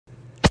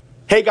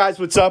Hey guys,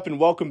 what's up, and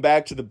welcome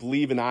back to the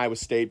Believe in Iowa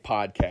State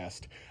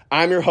podcast.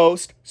 I'm your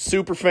host,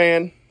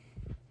 superfan.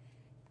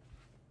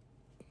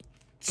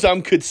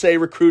 Some could say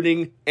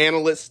recruiting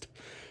analyst,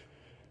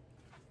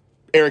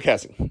 Eric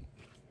Hessing.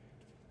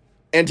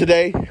 And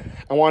today,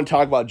 I want to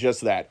talk about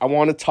just that. I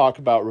want to talk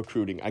about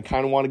recruiting. I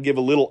kind of want to give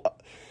a little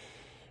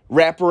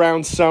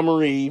wraparound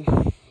summary,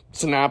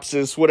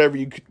 synopsis, whatever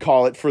you could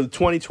call it, for the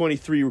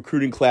 2023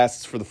 recruiting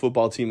classes for the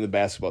football team and the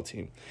basketball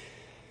team.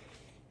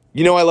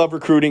 You know I love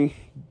recruiting.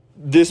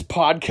 This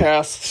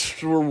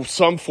podcast, or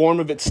some form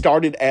of it,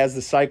 started as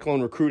the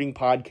Cyclone Recruiting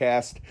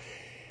Podcast.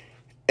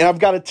 And I've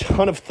got a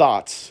ton of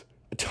thoughts.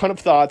 And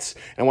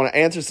I want to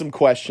answer some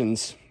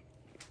questions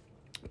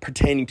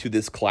pertaining to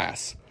this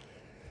class.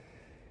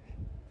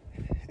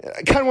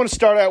 I kind of want to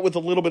start out with a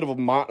little bit of a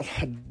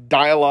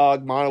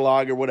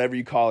monologue, or whatever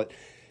you call it.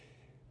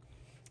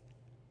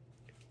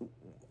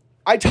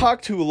 I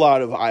talk to a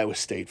lot of Iowa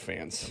State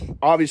fans.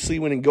 Obviously,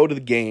 when you go to the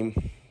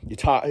game,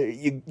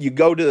 you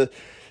go to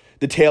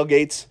the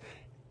tailgates,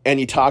 and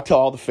you talk to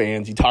all the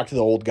fans, you talk to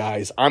the old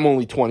guys. I'm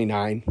only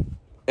 29,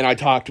 and I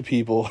talk to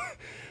people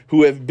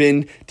who have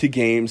been to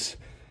games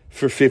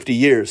for 50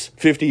 years,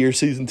 50-year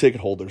season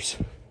ticket holders.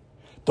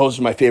 Those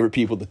are my favorite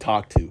people to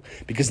talk to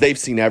because they've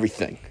seen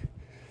everything.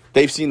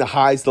 They've seen the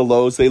highs, the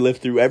lows, they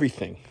lived through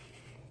everything.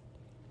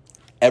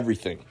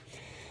 Everything.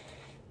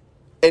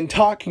 And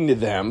talking to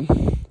them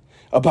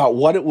about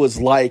what it was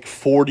like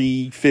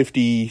 40,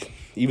 50,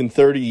 even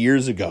 30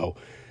 years ago,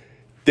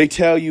 they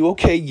tell you,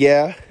 okay,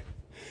 yeah,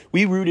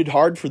 we rooted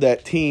hard for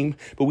that team,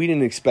 but we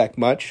didn't expect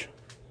much.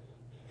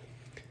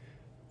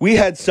 We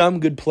had some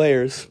good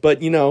players,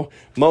 but,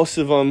 most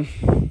of them,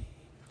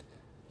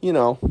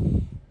 you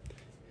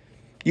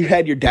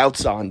had your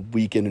doubts on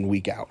week in and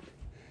week out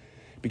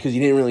because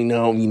you didn't really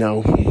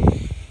know,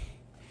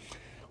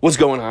 what's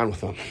going on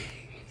with them.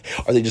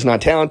 Are they just not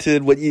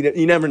talented?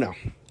 You never know.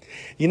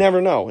 You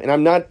never know. And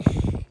I'm not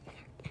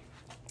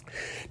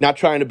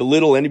trying to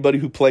belittle anybody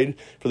who played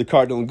for the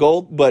Cardinal and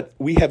Gold, but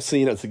we have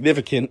seen a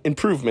significant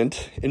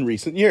improvement in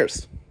recent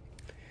years.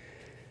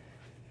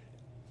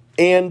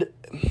 And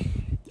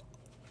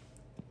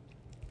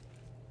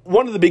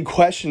one of the big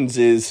questions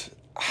is,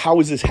 how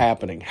is this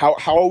happening?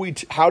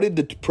 How did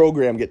the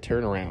program get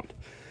turned around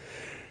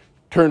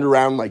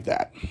like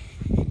that?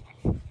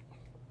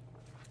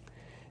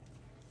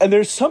 And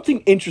there's something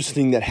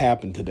interesting that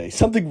happened today.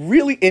 Something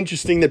really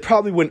interesting that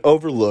probably went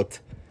overlooked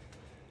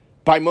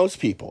by most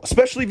people,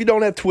 especially if you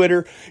don't have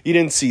Twitter, you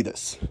didn't see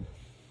this.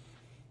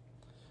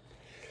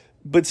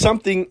 But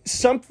something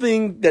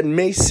that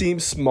may seem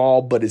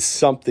small, but is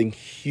something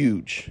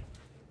huge,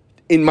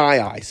 in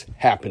my eyes,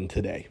 happened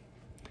today.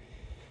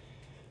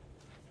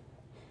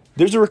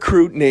 There's a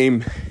recruit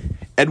named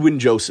Edwin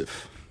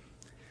Joseph.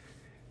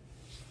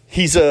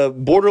 He's a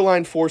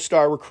borderline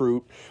 4-star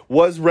recruit,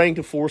 was ranked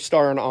a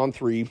 4-star on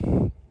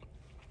On3,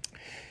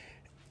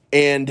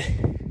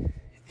 and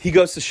he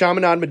goes to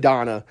Chaminade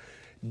Madonna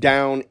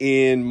down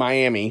in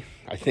Miami.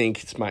 I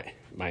think it's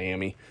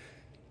Miami.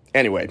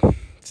 Anyway,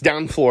 it's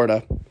down in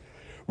Florida.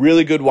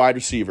 Really good wide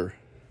receiver.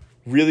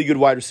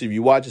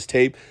 You watch his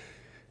tape,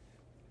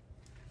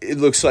 it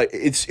looks like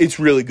it's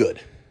really good.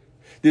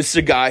 This is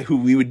a guy who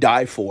we would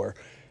die for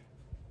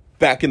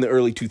back in the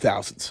early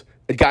 2000s.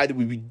 A guy that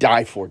we would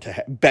die for,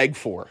 beg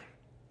for,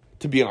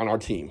 to be on our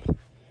team.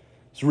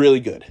 It's really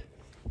good.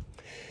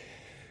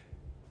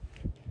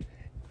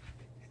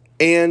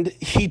 And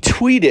he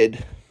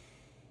tweeted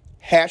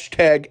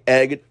hashtag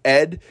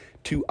Ed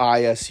to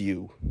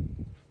ISU.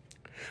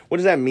 What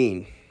does that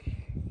mean?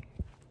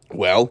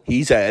 Well,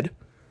 he's Ed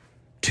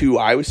to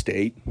Iowa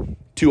State.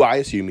 To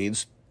ISU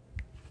means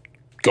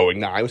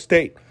going to Iowa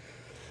State.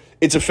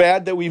 It's a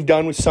fad that we've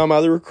done with some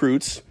other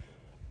recruits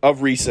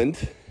of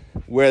recent,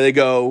 where they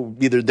go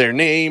either their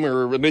name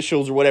or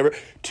initials or whatever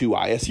to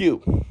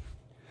ISU.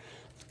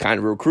 Kind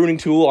of a recruiting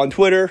tool on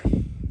Twitter.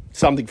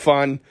 Something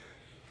fun.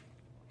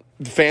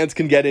 The fans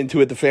can get into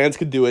it. The fans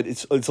can do it.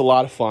 It's a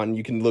lot of fun.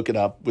 You can look it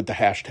up with the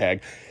hashtag.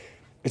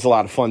 It's a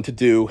lot of fun to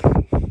do.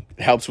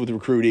 It helps with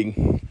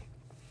recruiting.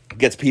 It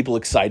gets people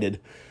excited.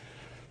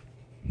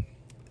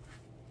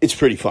 It's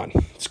pretty fun.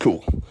 It's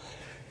cool.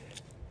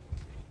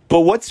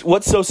 But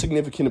what's so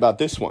significant about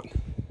this one?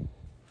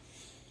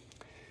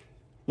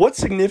 What's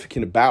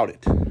significant about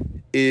it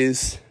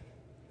is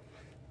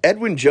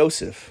Edwin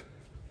Joseph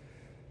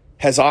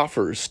has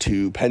offers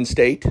to Penn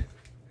State.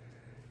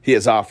 He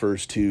has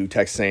offers to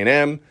Texas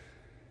A&M,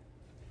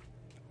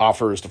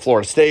 offers to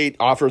Florida State,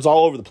 offers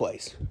all over the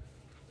place.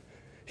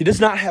 He does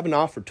not have an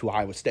offer to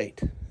Iowa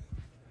State.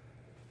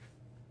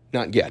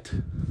 Not yet.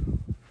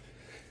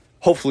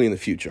 Hopefully in the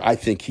future. I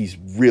think he's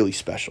really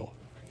special.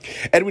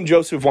 Edwin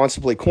Joseph wants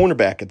to play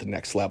cornerback at the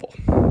next level.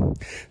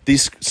 Most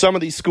of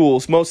these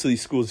schools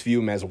view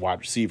him as a wide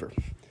receiver.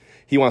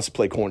 He wants to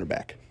play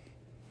cornerback.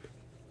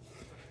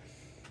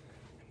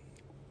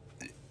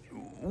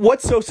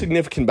 What's so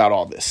significant about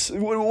all this?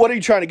 What are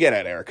you trying to get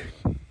at, Eric?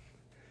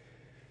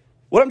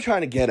 What I'm trying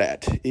to get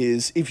at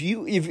is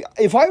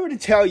if I were to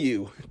tell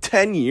you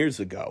 10 years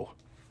ago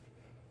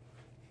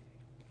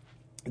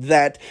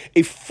that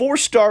a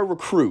 4-star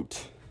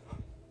recruit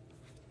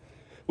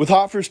with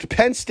offers to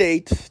Penn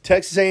State,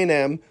 Texas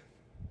A&M,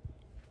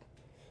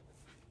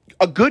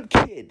 a good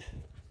kid,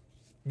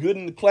 good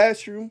in the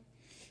classroom,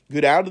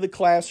 good out of the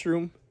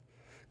classroom,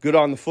 good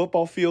on the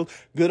football field,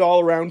 good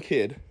all-around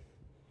kid,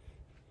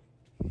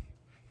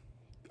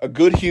 a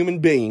good human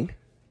being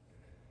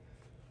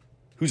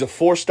who's a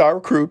 4-star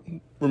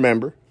recruit,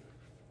 remember,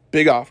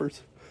 big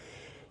offers,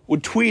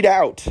 would tweet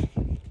out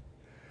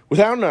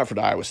without an offer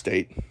to Iowa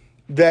State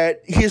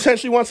that he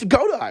essentially wants to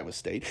go to Iowa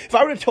State. If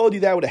I would have told you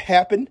that would have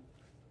happened,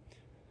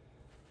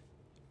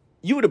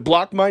 you would have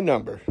blocked my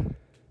number.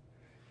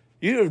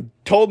 You would have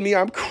told me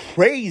I'm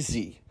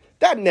crazy.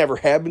 That never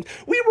happened.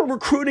 We were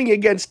recruiting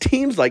against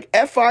teams like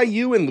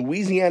FIU and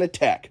Louisiana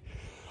Tech.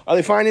 Are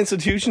they fine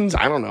institutions?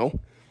 I don't know.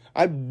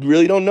 I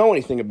really don't know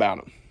anything about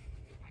them.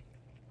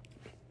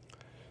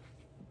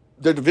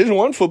 They're Division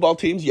I football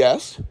teams,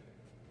 yes.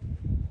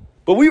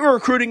 But we were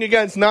recruiting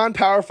against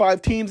non-Power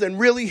 5 teams and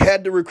really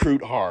had to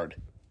recruit hard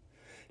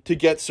to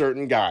get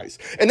certain guys.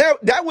 And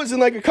that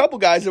wasn't like a couple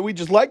guys that we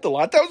just liked a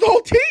lot. That was the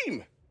whole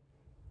team.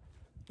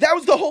 That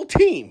was the whole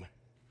team.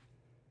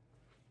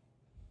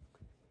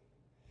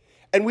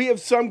 And we have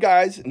some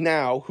guys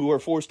now who are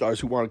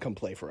 4-stars who want to come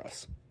play for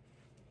us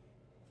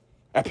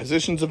at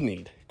positions of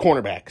need,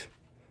 cornerbacks.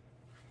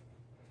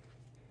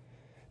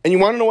 And you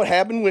want to know what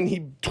happened when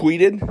he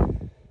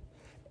tweeted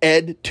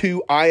Ed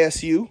to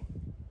ISU?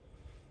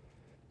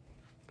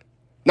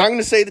 Not going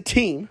to say the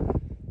team,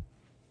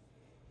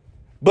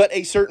 but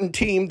a certain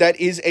team that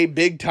is a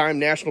big-time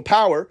national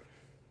power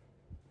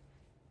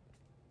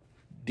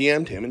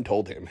DM'd him and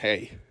told him,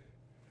 hey,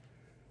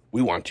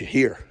 we want you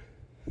here.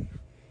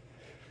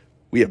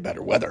 We have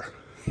better weather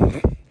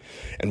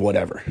and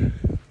whatever.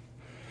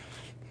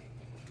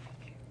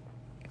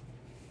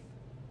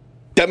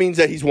 That means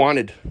that he's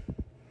wanted,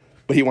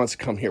 but he wants to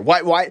come here.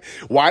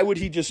 Why would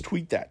he just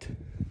tweet that?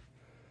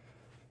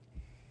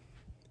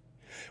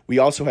 We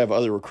also have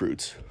other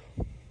recruits.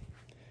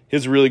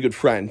 Here's a really good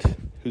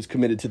friend who's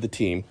committed to the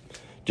team,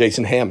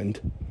 Jason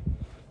Hammond,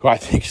 who I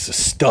think is a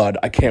stud.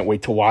 I can't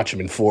wait to watch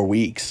him in 4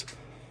 weeks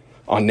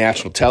on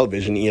national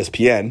television,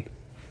 ESPN.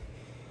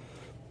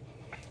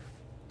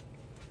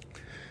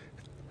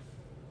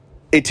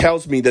 It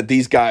tells me that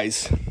these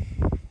guys,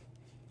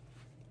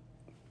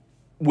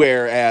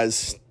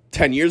 whereas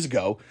 10 years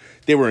ago,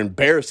 they were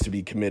embarrassed to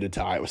be committed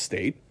to Iowa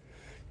State,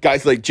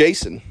 guys like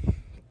Jason,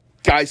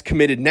 guys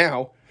committed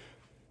now,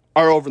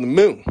 are over the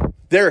moon.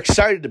 They're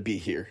excited to be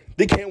here.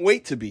 They can't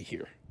wait to be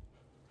here.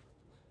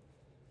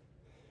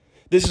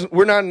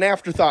 We're not an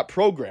afterthought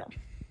program.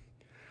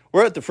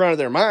 We're at the front of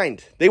their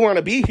mind. They want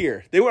to be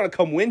here. They want to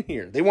come win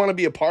here. They want to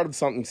be a part of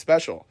something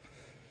special.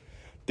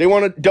 They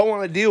don't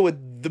want to deal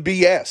with the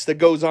BS that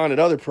goes on at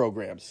other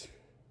programs.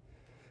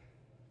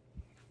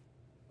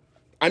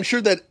 I'm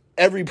sure that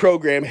every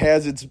program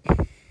has its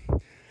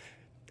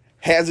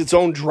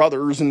own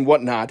druthers and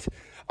whatnot.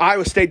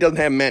 Iowa State doesn't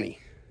have many.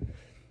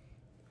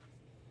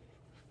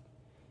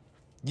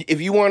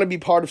 If you want to be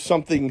part of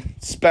something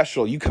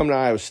special, you come to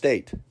Iowa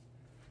State.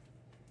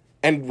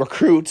 And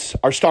recruits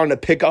are starting to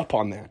pick up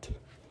on that.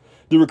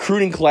 The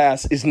recruiting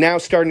class is now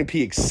starting to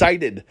be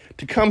excited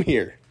to come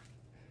here.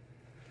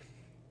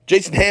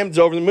 Jason Hammond's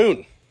over the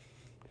moon.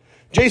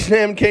 Jason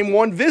Hammond came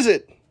one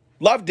visit,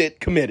 loved it,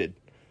 committed.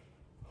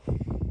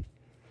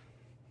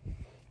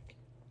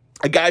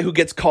 A guy who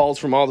gets calls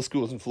from all the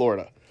schools in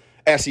Florida,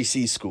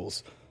 SEC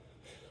schools.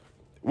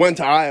 Went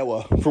to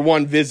Iowa for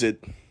one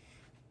visit,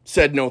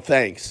 said no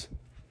thanks.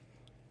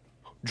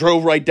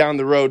 Drove right down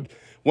the road,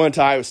 went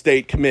to Iowa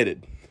State,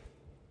 committed.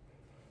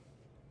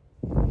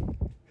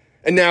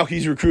 And now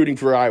he's recruiting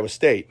for Iowa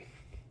State.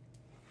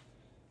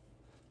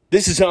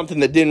 This is something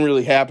that didn't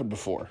really happen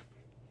before.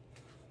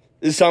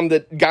 This is something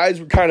that guys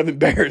were kind of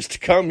embarrassed to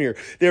come here.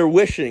 They were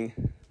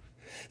wishing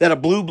that a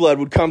blue blood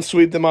would come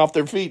sweep them off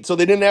their feet so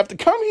they didn't have to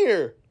come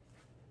here.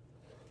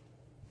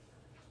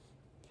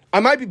 I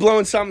might be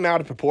blowing something out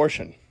of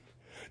proportion.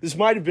 This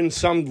might have been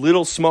some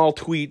little small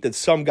tweet that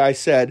some guy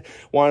said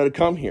wanted to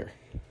come here.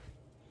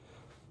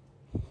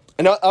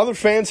 And other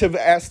fans have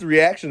asked the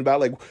reaction about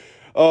like,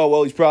 oh,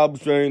 well, he's probably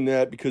saying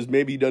that because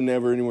maybe he doesn't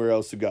have anywhere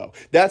else to go.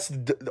 That's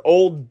the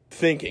old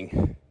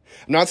thinking.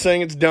 I'm not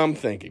saying it's dumb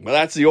thinking, but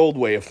that's the old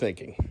way of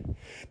thinking.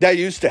 That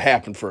used to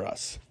happen for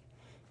us.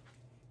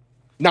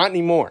 Not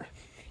anymore.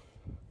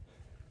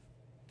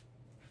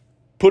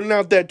 Putting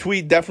out that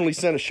tweet definitely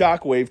sent a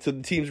shockwave to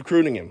the teams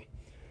recruiting him.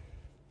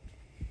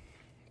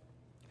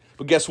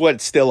 But guess what?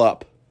 It's still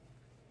up.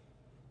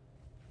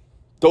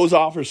 Those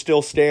offers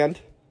still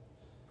stand.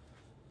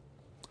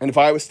 And if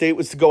Iowa State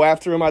was to go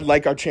after him, I'd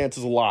like our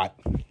chances a lot.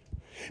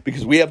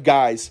 Because we have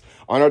guys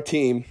on our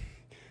team,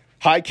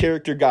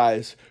 high-character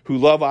guys, who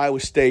love Iowa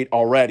State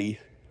already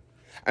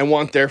and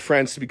want their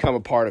friends to become a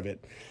part of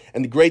it.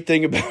 And the great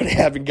thing about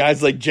having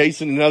guys like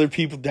Jason and other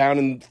people down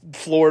in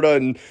Florida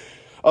and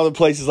other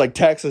places like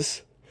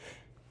Texas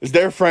is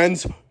their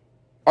friends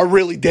are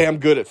really damn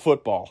good at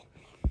football.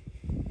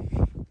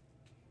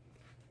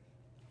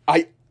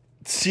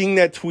 Seeing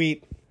that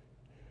tweet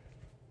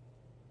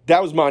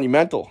That was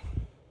monumental.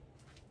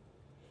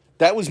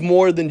 That was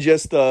more than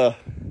just a,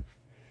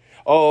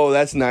 oh,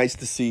 that's nice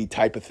to see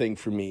type of thing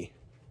for me.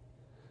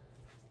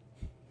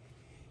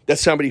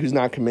 That's somebody who's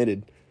not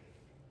committed,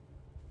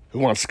 who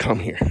wants to come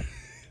here.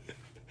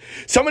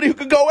 Somebody who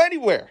could go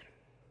anywhere,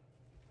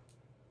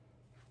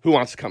 who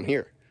wants to come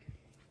here.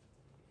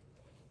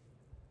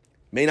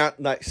 May not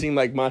seem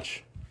like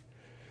much,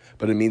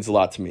 but it means a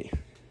lot to me. It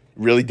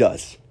really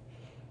does.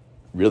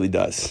 Really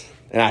does.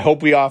 And I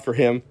hope we offer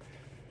him.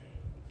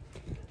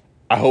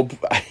 I hope,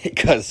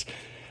 because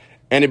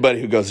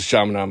anybody who goes to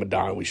Chaminade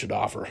Madonna, we should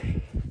offer.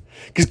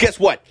 Because guess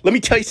what? Let me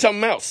tell you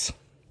something else.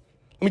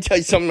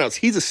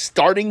 He's a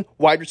starting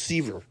wide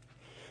receiver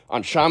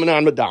on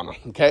Chaminade Madonna,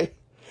 okay?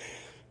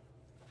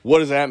 What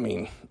does that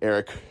mean,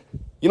 Eric?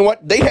 You know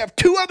what? They have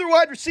two other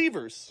wide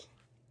receivers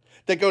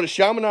that go to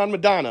Chaminade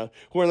Madonna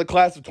who are in the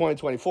class of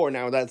 2024.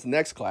 Now, that's the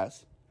next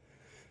class.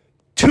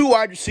 Two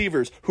wide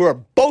receivers who are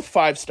both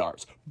 5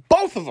 stars.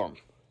 Both of them.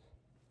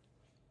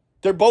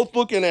 They're both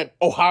looking at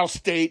Ohio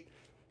State,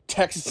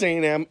 Texas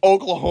A&M,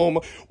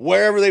 Oklahoma,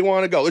 wherever they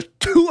want to go. There's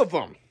 2 of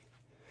them.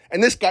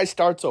 And this guy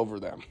starts over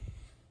them.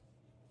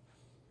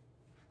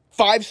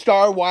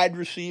 5-star wide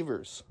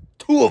receivers.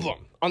 2 of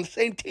them on the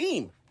same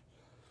team.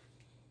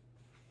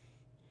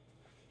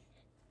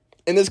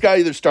 And this guy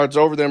either starts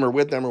over them or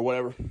with them or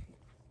whatever.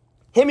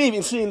 Him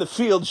even seeing the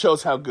field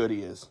shows how good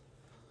he is.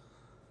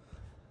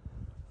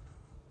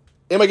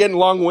 Am I getting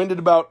long-winded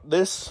about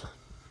this?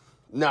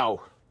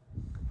 No.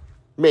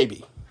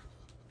 Maybe.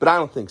 But I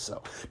don't think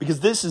so. Because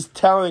this is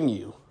telling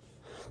you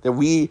that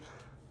we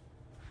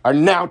are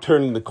now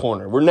turning the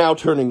corner. We're now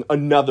turning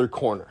another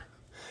corner.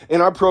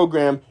 In our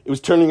program, it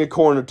was turning a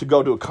corner to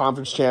go to a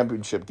conference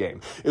championship game.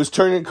 It was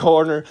turning a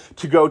corner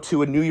to go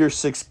to a New Year's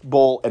Six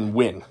bowl and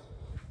win.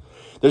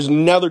 There's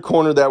another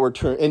corner that we're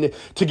turning,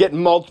 to get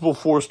multiple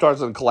 4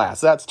 stars in the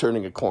class. That's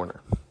turning a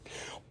corner.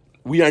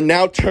 We are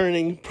now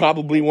turning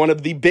probably one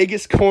of the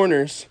biggest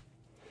corners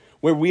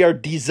where we are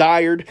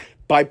desired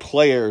by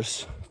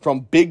players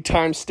from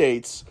big-time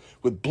states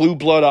with blue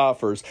blood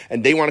offers,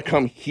 and they want to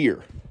come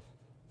here.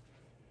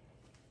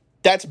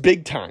 That's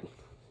big time.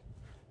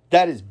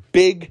 That is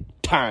big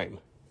time.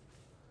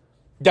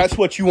 That's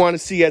what you want to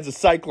see as a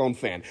Cyclone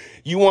fan.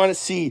 You want to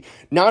see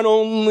not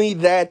only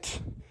that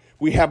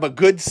we have a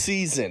good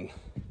season,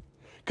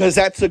 because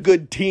that's a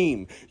good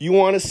team. You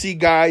want to see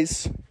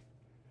guys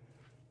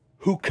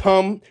who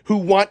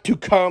want to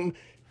come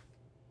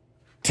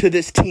to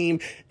this team.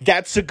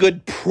 That's a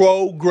good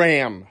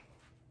program.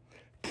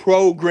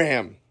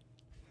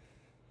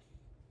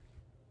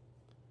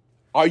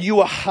 Are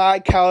you a high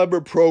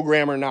caliber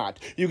program or not?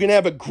 You can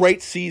have a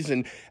great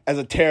season as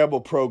a terrible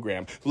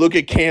program. Look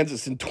at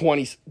Kansas in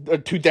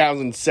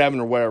 2007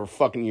 or whatever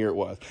fucking year it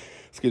was.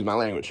 Excuse my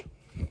language.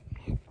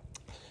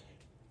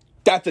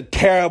 That's a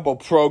terrible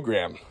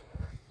program.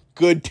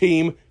 Good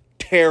team,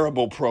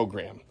 terrible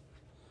program.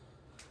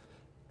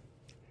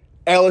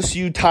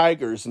 LSU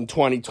Tigers in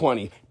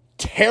 2020.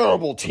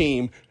 Terrible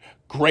team,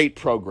 great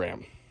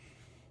program.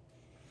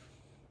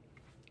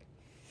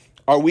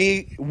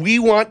 We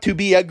want to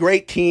be a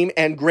great team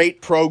and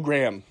great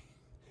program.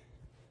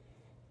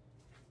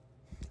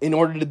 In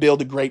order to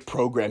build a great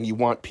program, you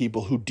want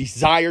people who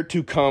desire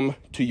to come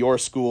to your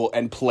school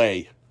and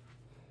play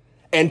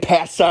and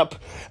pass up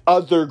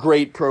other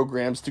great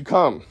programs to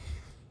come.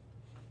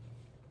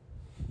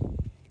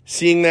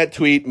 Seeing that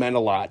tweet meant a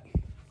lot.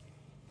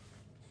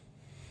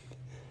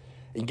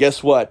 And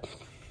guess what?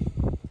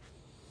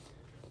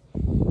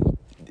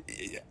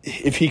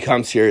 If he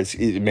comes here,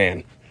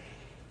 man,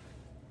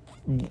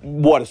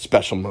 what a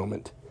special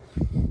moment.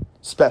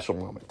 Special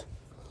moment.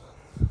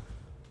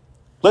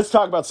 Let's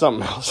talk about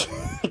something else.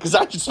 Because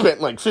I just spent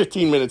like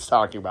 15 minutes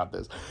talking about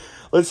this.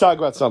 Let's talk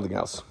about something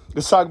else.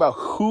 Let's talk about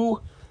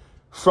who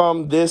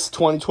from this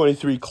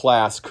 2023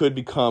 class could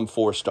become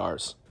 4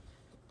 stars.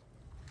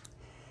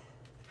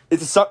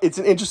 It's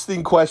an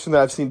interesting question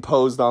that I've seen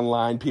posed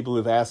online. People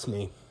have asked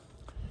me.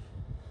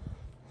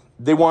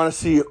 They want to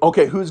see,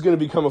 okay, who's going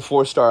to become a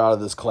 4-star out of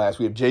this class?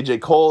 We have J.J.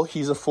 Cole.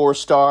 He's a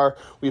 4-star.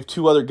 We have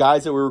 2 other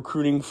guys that we're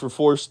recruiting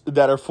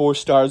that are 4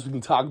 stars. We can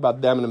talk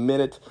about them in a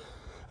minute,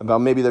 about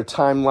maybe their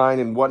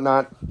timeline and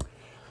whatnot.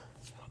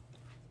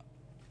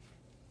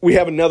 We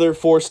have another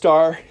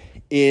 4-star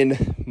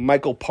in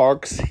Michael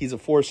Parks. He's a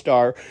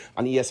 4-star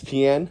on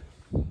ESPN.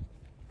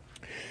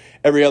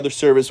 Every other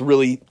service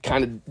really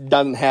kind of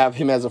doesn't have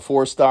him as a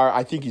 4-star.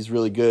 I think he's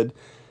really good.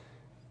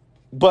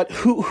 But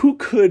who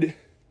could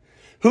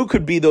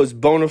be those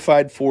bona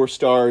fide 4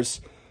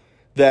 stars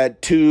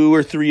that 2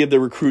 or 3 of the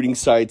recruiting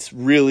sites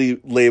really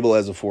label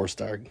as a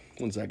 4-star?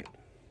 1 second.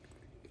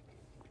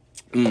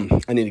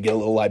 I need to get a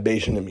little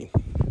libation in me.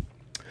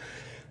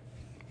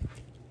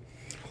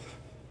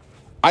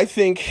 I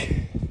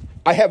think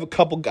I have a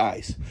couple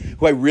guys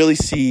who I really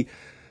see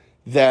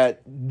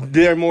that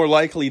they're more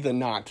likely than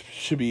not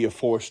should be a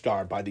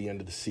 4-star by the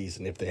end of the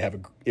season if they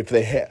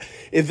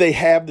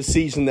have the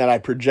season that I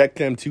project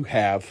them to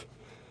have,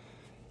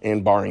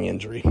 and barring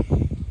injury.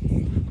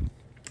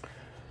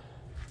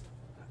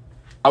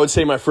 I would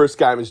say my first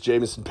guy was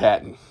Jamison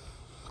Patton.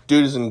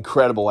 Dude is an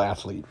incredible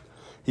athlete.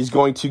 He's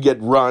going to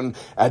get run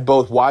at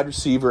both wide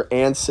receiver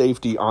and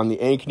safety on the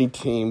Ankeny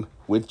team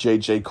with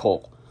J.J.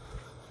 Cole.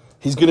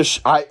 He's going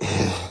to...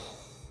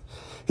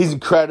 He's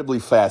incredibly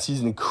fast.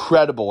 He's an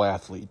incredible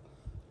athlete.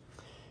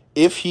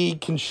 If he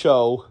can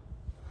show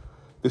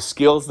the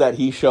skills that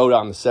he showed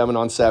on the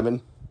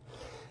 7-on-7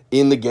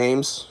 in the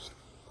games,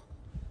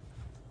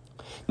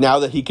 now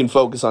that he can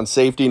focus on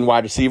safety and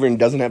wide receiver and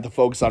doesn't have to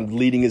focus on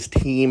leading his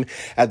team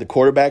at the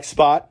quarterback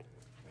spot,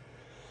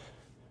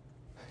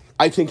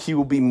 I think he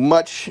will be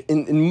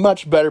in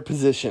much better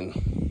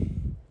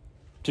position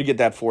to get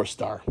that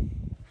 4-star.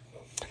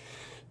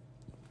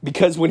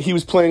 Because when he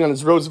was playing on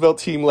his Roosevelt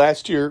team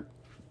last year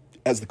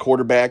as the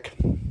quarterback,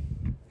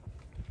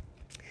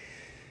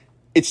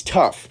 it's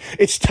tough.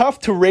 It's tough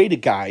to rate a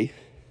guy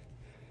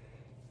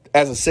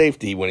as a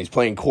safety when he's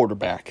playing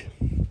quarterback.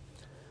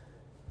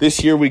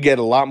 This year we get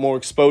a lot more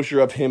exposure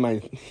of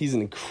him. He's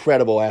an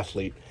incredible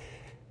athlete.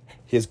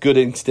 He has good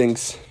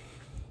instincts.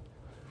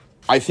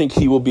 I think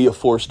he will be a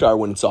 4-star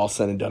when it's all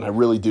said and done. I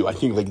really do. I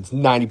think it's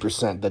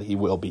 90% that he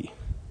will be.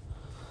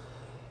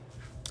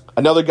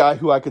 Another guy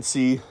who I could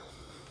see,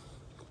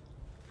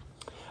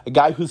 a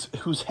guy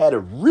who's had a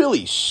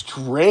really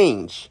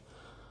strange,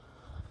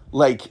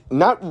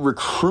 not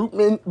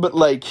recruitment, but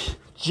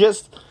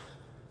just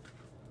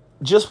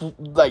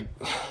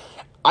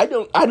I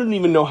don't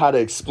even know how to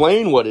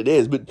explain what it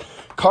is, but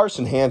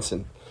Carson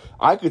Hansen,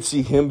 I could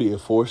see him be a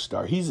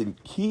 4-star.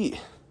 He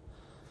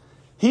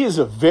is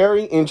a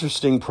very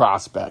interesting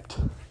prospect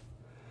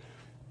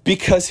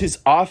because his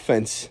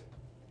offense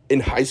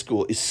in high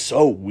school is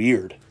so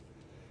weird.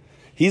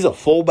 He's a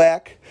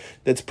fullback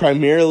that's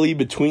primarily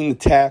between the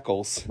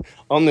tackles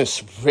on this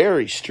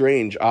very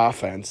strange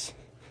offense.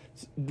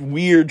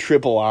 Weird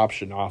triple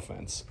option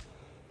offense.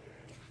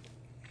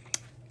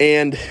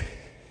 And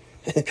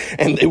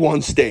they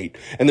won state.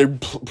 And they're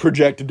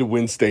projected to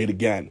win state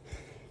again.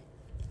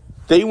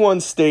 They won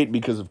state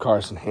because of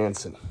Carson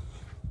Hansen.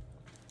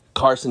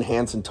 Carson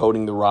Hansen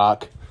toting the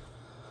rock,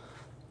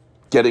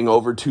 getting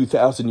over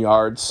 2,000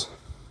 yards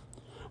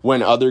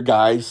when other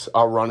guys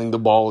are running the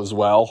ball as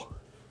well.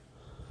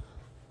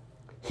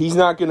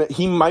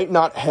 He might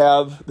not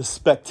have the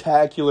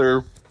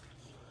spectacular,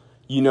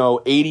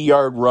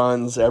 80-yard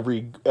runs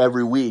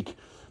every week,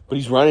 but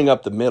he's running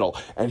up the middle,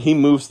 and he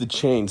moves the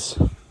chains.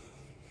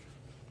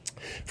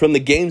 From the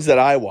games that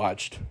I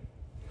watched,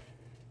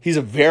 he's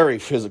a very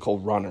physical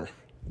runner.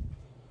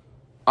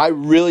 I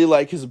really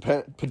like his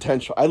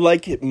potential. I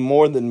like it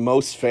more than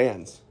most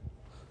fans.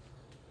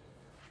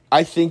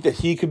 I think that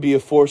he could be a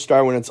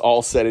 4-star when it's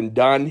all said and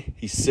done.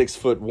 He's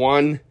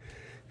 6'1".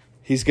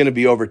 He's going to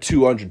be over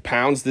 200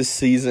 pounds this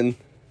season.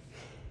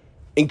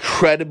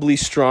 Incredibly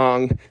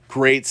strong,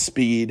 great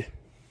speed.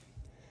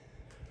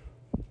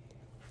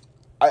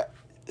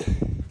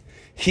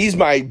 He's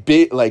my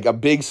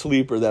big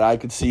sleeper that I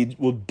could see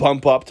will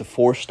bump up to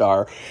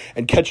 4-star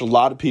and catch a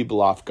lot of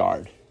people off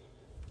guard.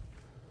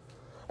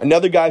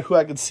 Another guy who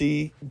I could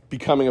see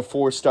becoming a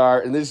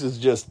 4-star, and this is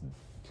just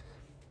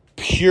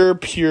pure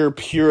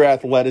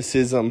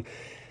athleticism,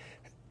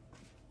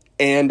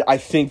 and I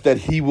think that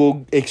he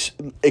will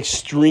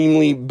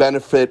extremely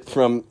benefit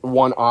from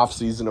one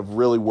offseason of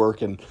really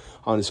working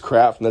on his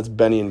craft, and that's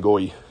Benny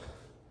Ngoyi.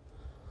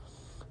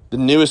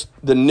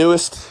 The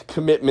newest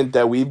commitment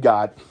that we've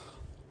got,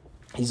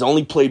 he's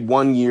only played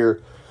 1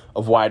 year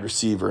of wide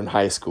receiver in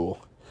high school,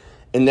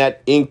 and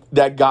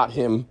that got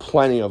him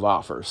plenty of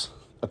offers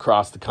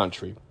across the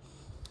country.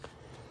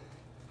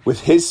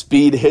 With his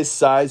speed, his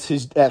size,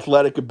 his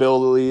athletic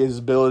ability, his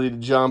ability to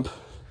jump,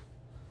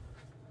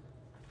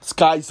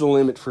 sky's the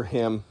limit for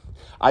him.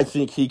 I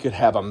think he could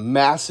have a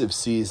massive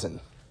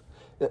season,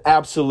 an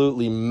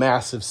absolutely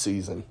massive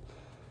season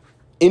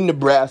in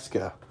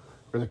Nebraska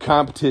where the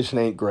competition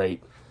ain't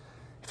great.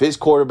 If his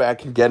quarterback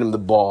can get him the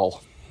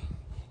ball,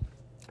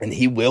 and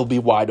he will be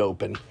wide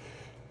open,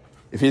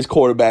 if his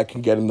quarterback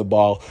can get him the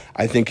ball,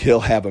 I think he'll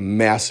have a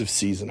massive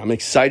season. I'm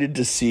excited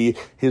to see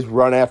his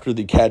run after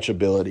the catch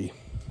ability.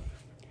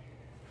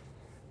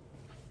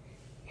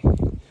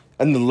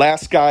 And the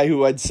last guy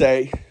who I'd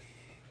say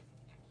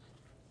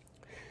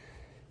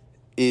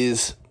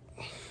is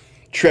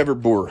Trevor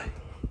Boer.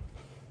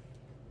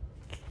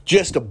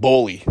 Just a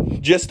bully,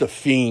 just a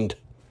fiend.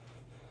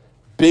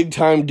 Big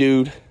time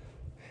dude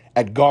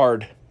at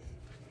guard.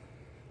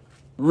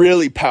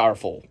 Really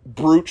powerful,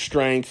 brute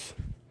strength,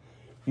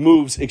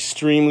 moves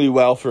extremely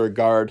well for a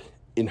guard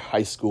in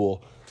high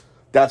school.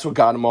 That's what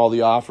got him all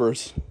the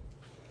offers.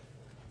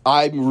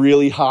 I'm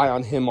really high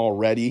on him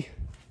already.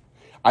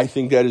 I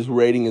think that his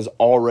rating is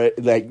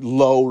already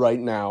low right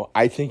now.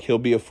 I think he'll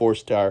be a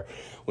 4-star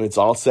when it's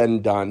all said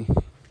and done.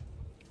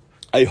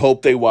 I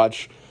hope they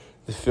watch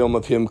the film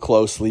of him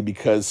closely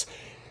because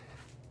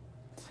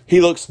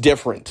he looks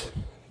different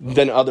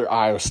than other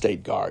Iowa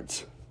State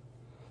guards.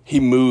 He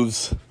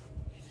moves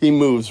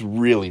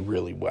really,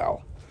 really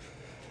well.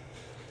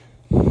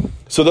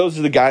 So those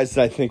are the guys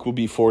that I think will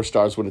be 4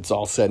 stars when it's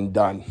all said and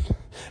done.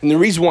 And the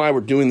reason why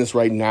we're doing this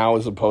right now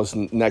as opposed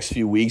to the next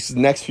few weeks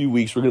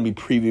we're going to be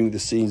previewing the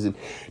season,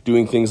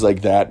 doing things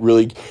like that,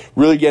 really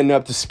getting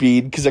up to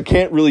speed, because I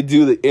can't really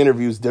do the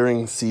interviews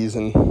during the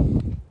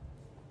season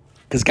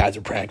because guys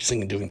are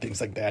practicing and doing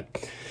things like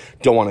that.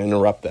 Don't want to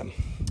interrupt them.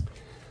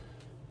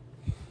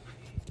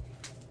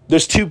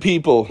 There's two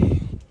people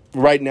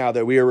right now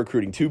that we are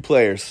recruiting, two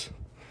players,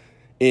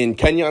 in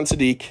Kenyon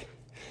Sadiq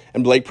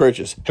and Blake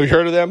Purchase. Have you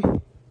heard of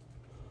them?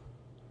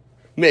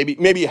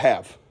 Maybe you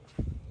have.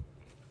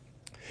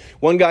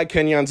 One guy,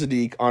 Kenyon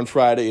Sadiq, on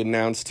Friday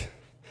announced,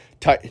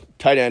 tight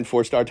end,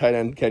 4-star tight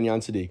end,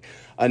 Kenyon Sadiq,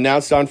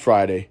 announced on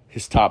Friday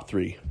his top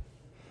three.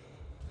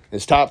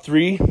 His top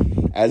three,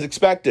 as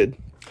expected,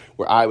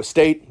 were Iowa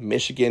State,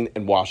 Michigan,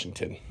 and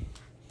Washington.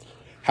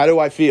 How do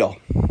I feel?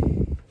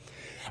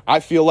 I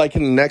feel like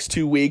in the next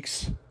 2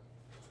 weeks,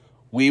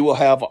 we will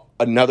have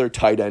another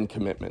tight end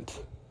commitment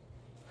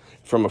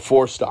from a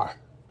 4-star.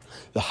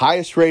 The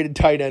highest rated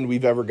tight end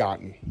we've ever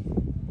gotten.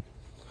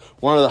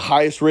 One of the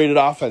highest rated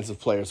offensive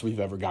players we've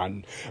ever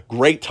gotten.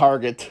 Great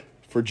target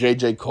for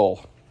J.J.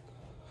 Cole.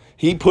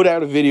 He put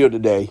out a video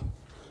today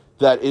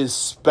that is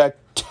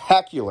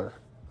spectacular.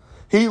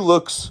 He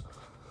looks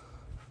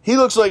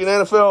like an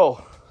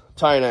NFL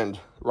tight end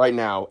right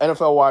now.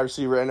 NFL wide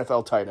receiver,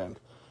 NFL tight end.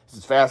 He's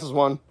as fast as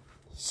one,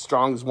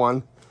 strong as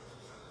one.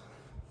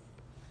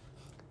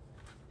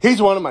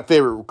 He's one of my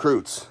favorite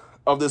recruits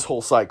of this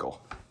whole cycle.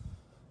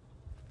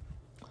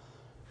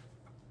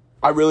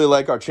 I really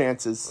like our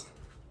chances.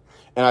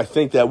 And I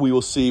think that we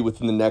will see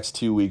within the next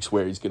 2 weeks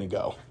where he's going to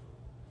go.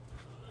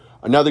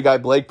 Another guy,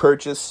 Blake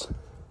Purchase,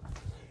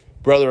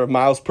 brother of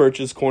Miles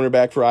Purchase,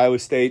 cornerback for Iowa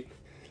State.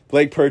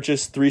 Blake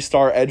Purchase,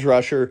 3-star edge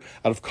rusher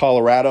out of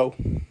Colorado.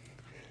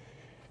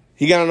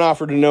 He got an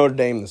offer to Notre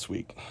Dame this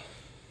week.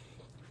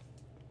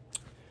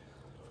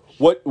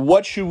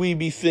 What should we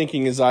be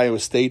thinking as Iowa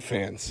State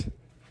fans?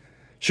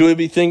 Should we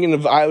be thinking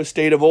of Iowa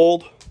State of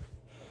old?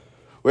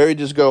 Where we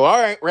just go, all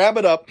right, wrap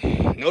it up.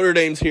 Notre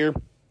Dame's here.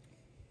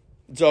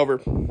 It's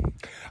over.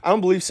 I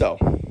don't believe so.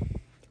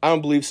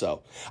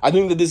 I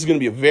think that this is going to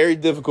be a very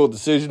difficult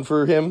decision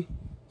for him.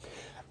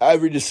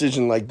 Every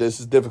decision like this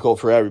is difficult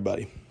for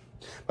everybody.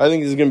 But I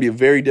think this is going to be a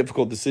very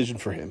difficult decision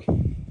for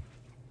him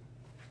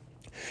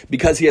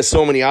because he has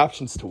so many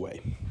options to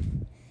weigh.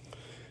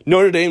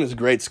 Notre Dame is a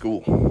great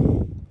school.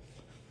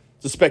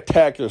 It's a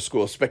spectacular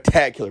school, a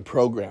spectacular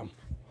program.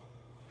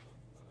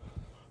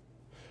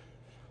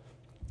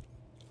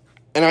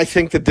 And I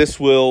think that this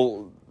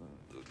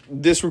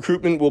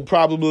recruitment will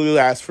probably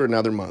last for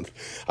another month.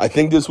 I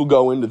think this will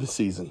go into the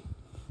season.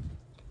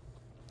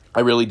 I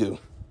really do.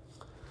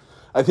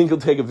 I think he'll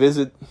take a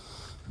visit,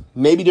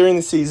 maybe during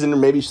the season or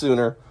maybe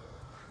sooner.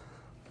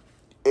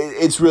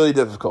 It's really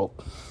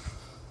difficult.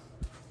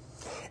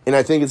 And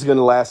I think it's going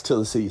to last till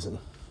the season.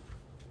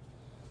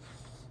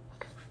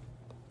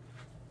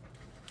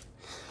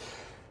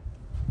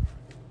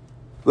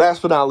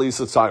 Last but not least,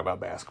 let's talk about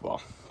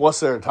basketball. What's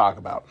there to talk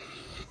about?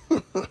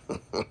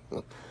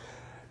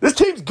 This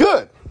team's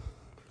good.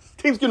 This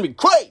team's going to be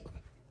great.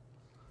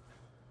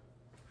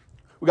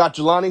 We got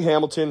Jelani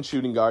Hamilton,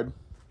 shooting guard.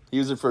 He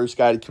was the first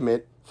guy to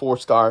commit,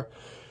 4-star.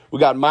 We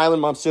got Milan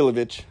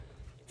Momcilovic,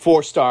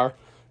 4-star,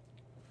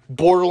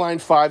 borderline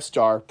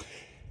 5-star.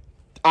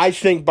 I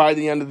think by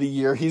the end of the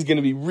year, he's going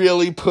to be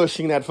really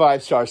pushing that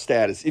 5-star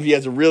status. If he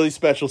has a really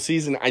special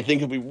season, I think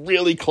he'll be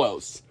really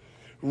close.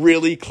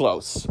 Really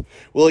close.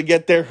 Will he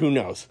get there? Who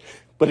knows?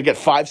 But to get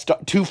 2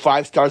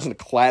 5-stars in a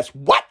class,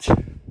 what?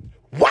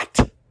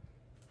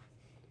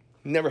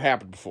 Never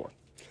happened before.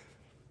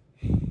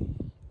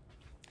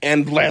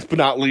 And last but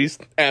not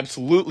least,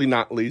 absolutely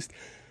not least,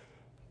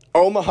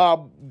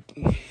 Omaha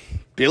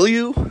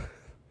Billieu.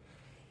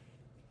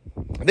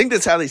 I think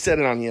that's how they said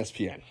it on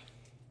ESPN.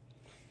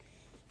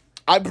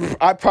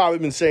 I've probably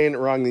been saying it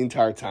wrong the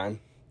entire time.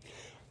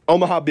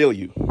 Omaha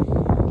Billieu.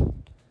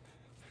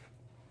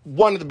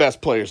 One of the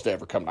best players to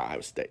ever come to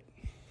Iowa State.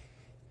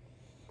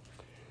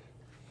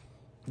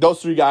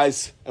 Those 3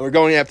 guys, and we're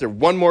going after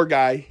one more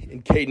guy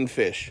in Caden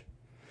Fish.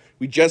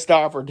 We just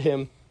offered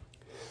him.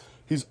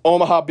 He's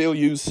Omaha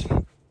Billieu's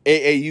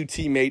AAU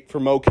teammate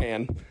from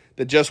MoKan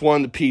that just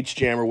won the Peach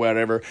Jam or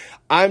whatever.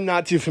 I'm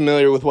not too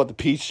familiar with what the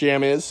Peach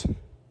Jam is.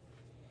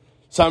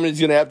 Somebody's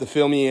going to have to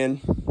fill me in.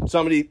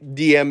 Somebody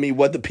DM me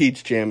what the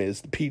Peach Jam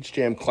is. The Peach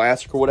Jam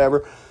Classic or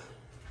whatever.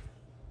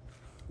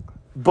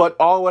 But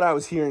all what I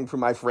was hearing from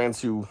my friends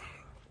who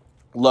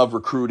love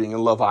recruiting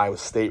and love Iowa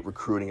State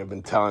recruiting have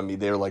been telling me,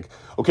 they're like,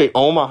 okay,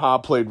 Omaha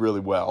played really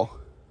well.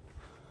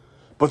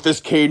 But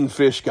this Caden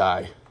Fish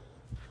guy,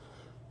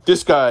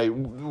 this guy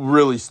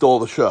really stole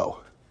the show.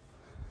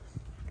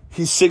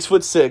 He's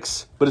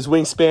 6'6", but his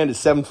wingspan is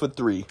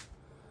 7'3".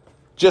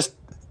 Just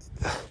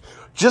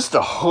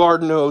a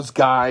hard-nosed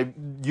guy,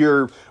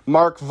 your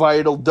Mark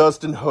Vital,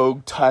 Dustin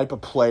Hogue type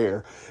of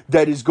player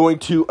that is going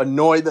to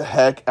annoy the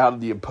heck out of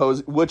the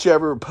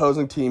whichever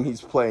opposing team he's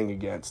playing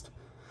against.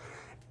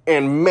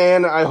 And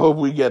man, I hope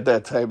we get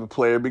that type of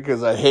player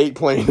because I hate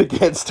playing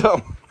against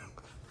him.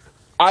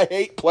 I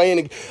hated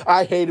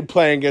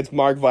playing against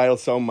Mark Vital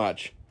so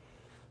much.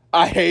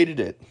 I hated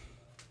it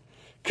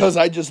because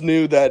I just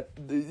knew that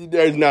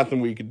there's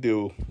nothing we could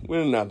do.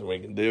 There's nothing we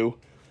can do.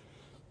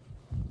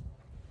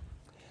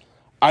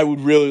 I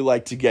would really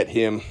like to get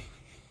him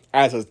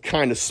as a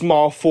kind of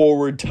small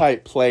forward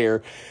type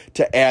player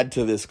to add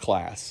to this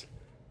class.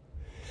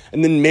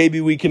 And then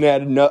maybe we can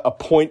add a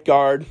point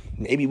guard.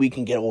 Maybe we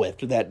can get away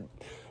after that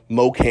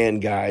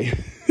Mocan guy,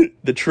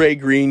 the Trey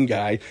Green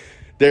guy,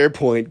 their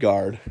point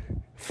guard,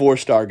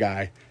 4-star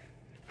guy.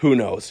 Who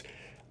knows?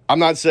 I'm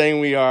not saying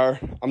we are.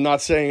 I'm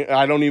not saying,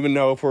 I don't even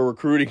know if we're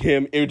recruiting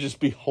him. It would just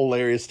be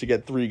hilarious to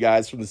get 3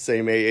 guys from the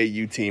same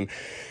AAU team,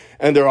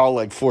 and they're all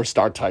like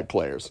 4-star type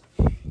players.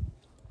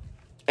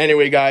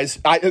 Anyway, guys,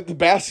 the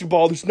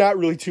basketball, there's not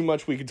really too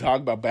much we can talk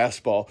about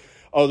basketball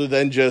other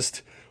than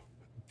just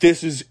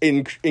this is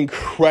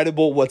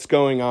incredible what's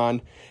going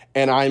on,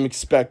 and I'm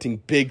expecting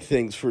big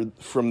things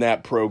from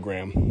that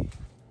program.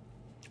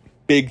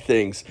 Big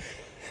things.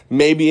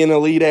 Maybe an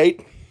Elite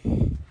Eight.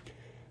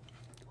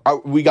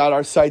 We got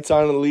our sights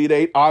on an Elite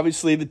Eight.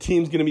 Obviously, the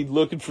team's going to be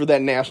looking for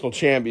that national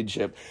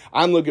championship.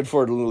 I'm looking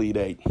for an Elite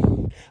Eight.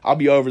 I'll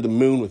be over the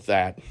moon with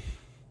that.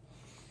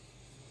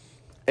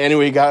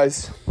 Anyway,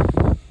 guys,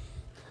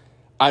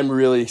 I'm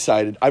really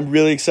excited. I'm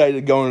really excited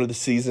to go into the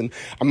season.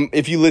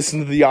 If you listen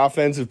to the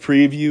offensive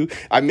preview,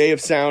 I may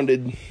have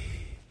sounded,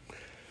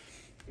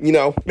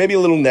 maybe a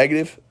little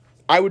negative.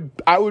 I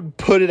would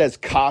put it as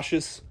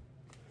cautious,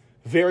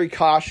 very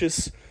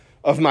cautious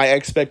of my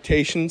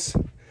expectations,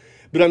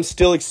 but I'm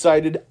still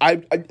excited.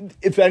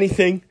 If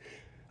anything,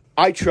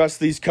 I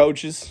trust these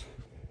coaches.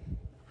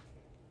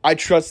 I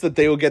trust that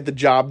they will get the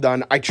job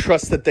done. I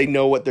trust that they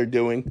know what they're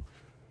doing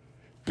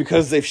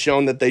because they've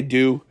shown that they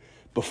do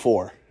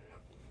before.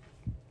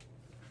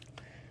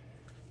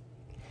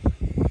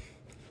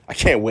 I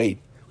can't wait.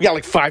 We got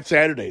like 5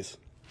 Saturdays.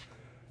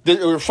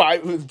 Or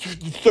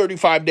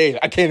 35 days.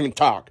 I can't even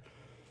talk.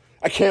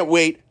 I can't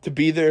wait to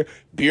be there,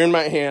 beer in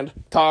my hand,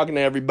 talking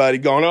to everybody,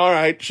 going, all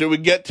right, should we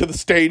get to the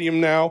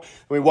stadium now?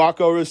 And we walk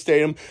over to the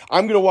stadium.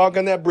 I'm going to walk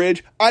on that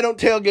bridge. I don't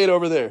tailgate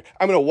over there.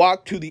 I'm going to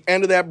walk to the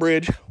end of that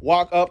bridge,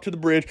 walk up to the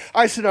bridge.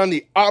 I sit on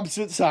the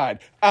opposite side.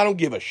 I don't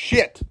give a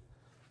shit.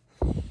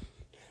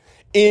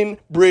 In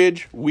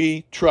bridge,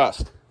 we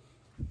trust.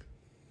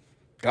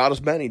 Got us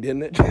Benny,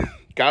 didn't it?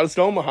 Got us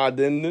to Omaha,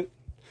 didn't it?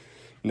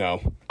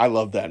 No, I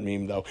love that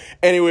meme, though.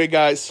 Anyway,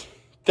 guys,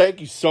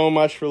 thank you so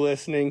much for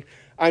listening.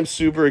 I'm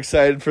super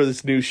excited for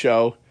this new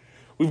show.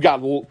 We've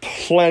got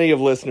plenty of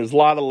listeners, a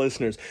lot of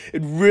listeners.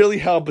 It'd really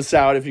help us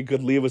out if you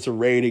could leave us a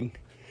rating.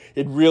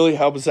 It'd really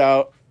help us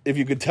out if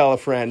you could tell a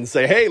friend and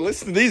say, hey,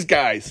 listen to these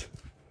guys.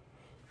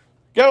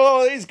 Get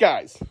all of these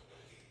guys.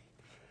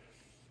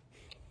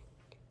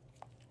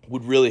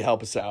 Would really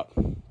help us out.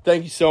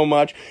 Thank you so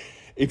much.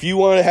 If you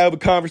want to have a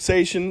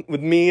conversation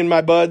with me and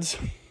my buds,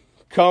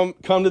 come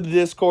to the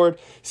Discord.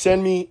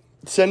 Send me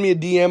a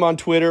DM on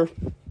Twitter,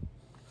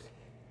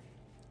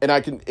 and I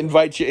can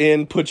invite you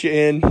in, put you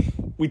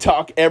in. We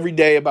talk every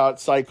day about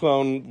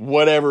Cyclone,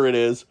 whatever it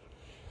is.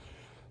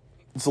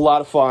 It's a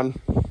lot of fun.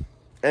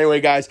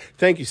 Anyway, guys,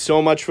 thank you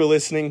so much for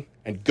listening,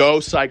 and go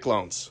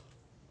Cyclones.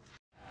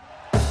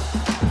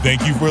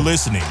 Thank you for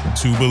listening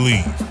to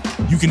Believe.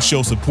 You can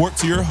show support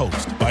to your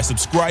host by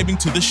subscribing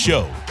to the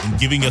show and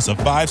giving us a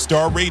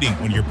 5-star rating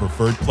on your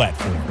preferred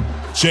platform.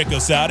 Check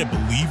us out at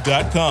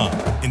Believe.com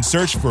and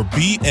search for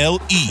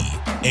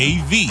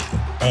BLEAV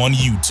on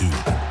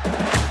YouTube.